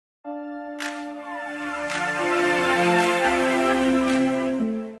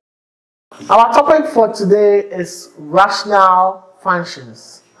Our topic for today is rational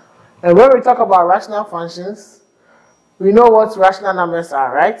functions. And when we talk about rational functions, we know what rational numbers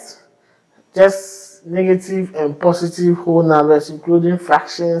are, right? Just negative and positive whole numbers, including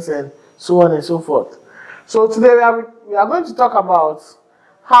fractions and so on and so forth. So today we are going to talk about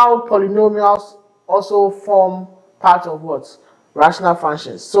how polynomials also form part of what? Rational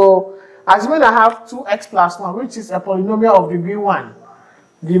functions. So assuming I have 2x plus 1, which is a polynomial of degree 1,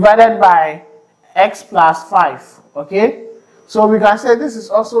 divided by x plus 5, okay? So we can say this is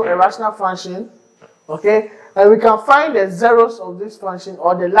also a rational function, okay? And we can find the zeros of this function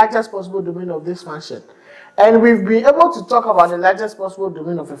or the largest possible domain of this function. And we've been able to talk about the largest possible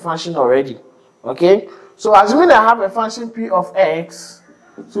domain of a function already, okay? So assuming I have a function p of x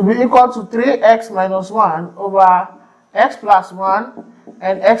to be equal to 3x minus 1 over x plus 1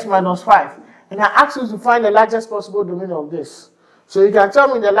 and x minus 5. And I ask you to find the largest possible domain of this. So you can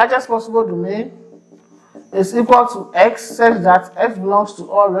tell me the largest possible domain is equal to x such that x belongs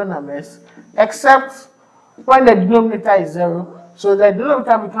to all real numbers except when the denominator is 0. So the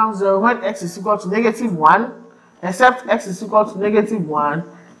denominator becomes 0 when x is equal to negative 1, except x is equal to negative 1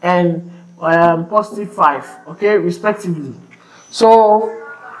 and positive 5, okay, respectively. So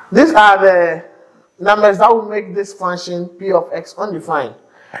these are the numbers that will make this function p of x undefined.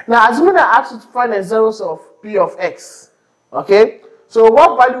 Now, assuming I ask you to find the zeros of p of x, okay, so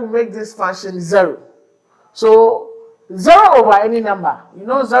what value will make this function 0? So 0 over any number, you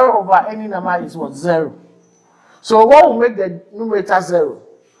know 0 over any number is what? 0. So what will make the numerator 0?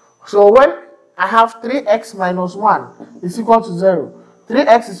 So when I have 3x minus 1 is equal to 0,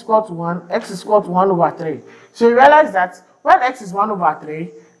 3x is equal to 1, x is equal to 1 over 3. So you realize that when x is 1 over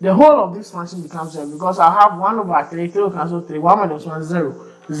 3, the whole of this function becomes 0 because I'll have 1 over 3, 3 will cancel 3, 1 minus 1, 0.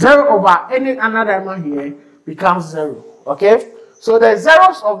 0 over any another number here becomes 0, okay? So the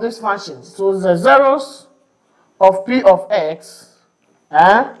zeros of this function, so the zeros of p of x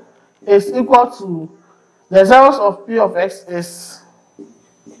is equal to, the zeros of p of x is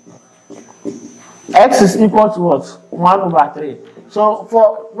equal to what? 1 over 3. So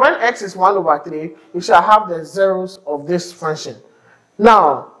for when x is 1 over 3, we shall have the zeros of this function.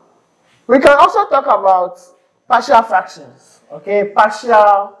 Now, we can also talk about partial fractions, okay?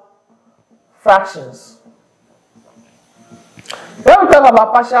 Partial fractions. When we talk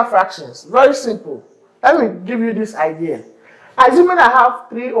about partial fractions, very simple. Let me give you this idea. Assuming I have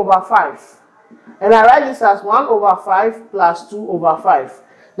 3 over 5, and I write this as 1 over 5 plus 2 over 5.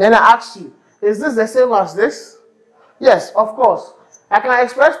 Then I ask you, is this the same as this? Yes, of course. I can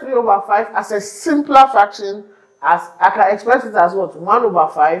express 3 over 5 as a simpler fraction, as I can express it as what? 1 over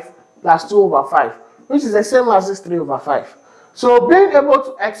 5 plus 2 over 5, which is the same as this 3 over 5. So being able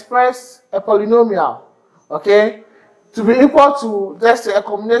to express a polynomial, okay, to be equal to just a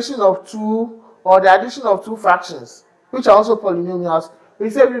combination of 2 or the addition of 2 fractions, which are also polynomials, we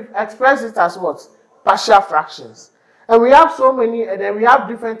say we express it as what? Partial fractions. And we have so many, and then we have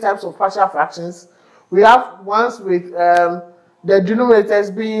different types of partial fractions. We have ones with the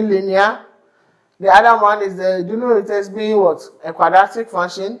denominators being linear. The other one is the denominators being what? A quadratic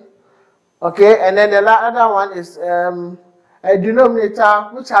function. Okay, and then the other one is a denominator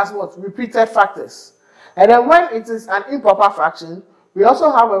which has what? Repeated factors. And then when it is an improper fraction, we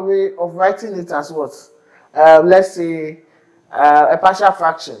also have a way of writing it as what? Let's say a partial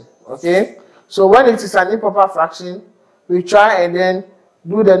fraction, okay? So when it is an improper fraction, we try and then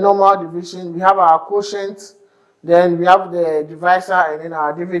do the normal division. We have our quotient, then we have the divisor, and then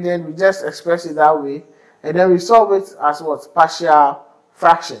our dividend. We just express it that way, and then we solve it as what? Partial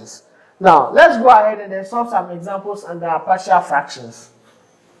fractions. Now, let's go ahead and then solve some examples under partial fractions.